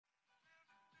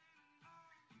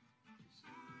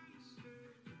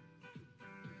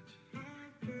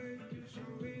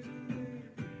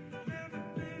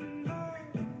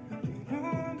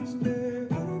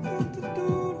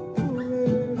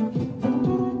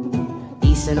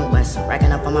east and the west, I'm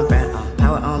racking up on my breath,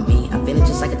 power on me, I'm feeling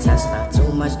just like a Tesla.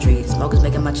 Too much trees, smoke is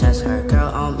making my chest hurt. Girl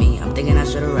on me, I'm thinking I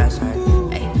should've rest her.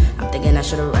 Hey, I'm thinking I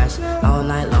should've rest all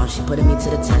night long, she putting me to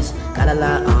the test. Got a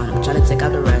lot on, I'm trying to take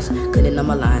out the rest. Couldn't know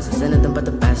my lines, I said nothing but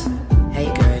the best. Hey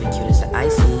girl, the cutest that I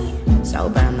see. So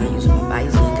bad I'm not using my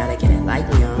Visine, gotta get it like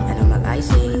Leon, and I'm a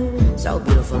Lysine. So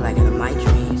beautiful like in my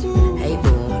dreams. Hey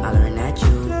boom, hollering at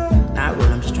you. Not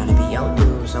rude, I'm just trying to be your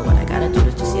dude. So what I gotta do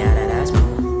is just see how that ass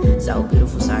move. So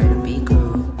beautiful, sorry to be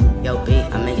cruel. Yo B,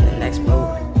 I'm making the next move.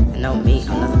 And no me,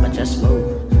 I'm nothing but just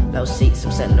smooth. Low seats,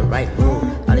 I'm setting the right rule.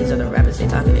 All these other rappers, they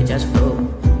talking, they just fool.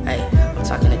 Hey, I'm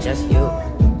talking to just you.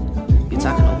 You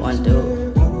talking to one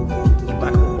dude. You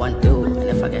rockin' with one dude. And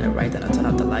if I get it right, then I'll turn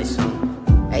off the lights soon.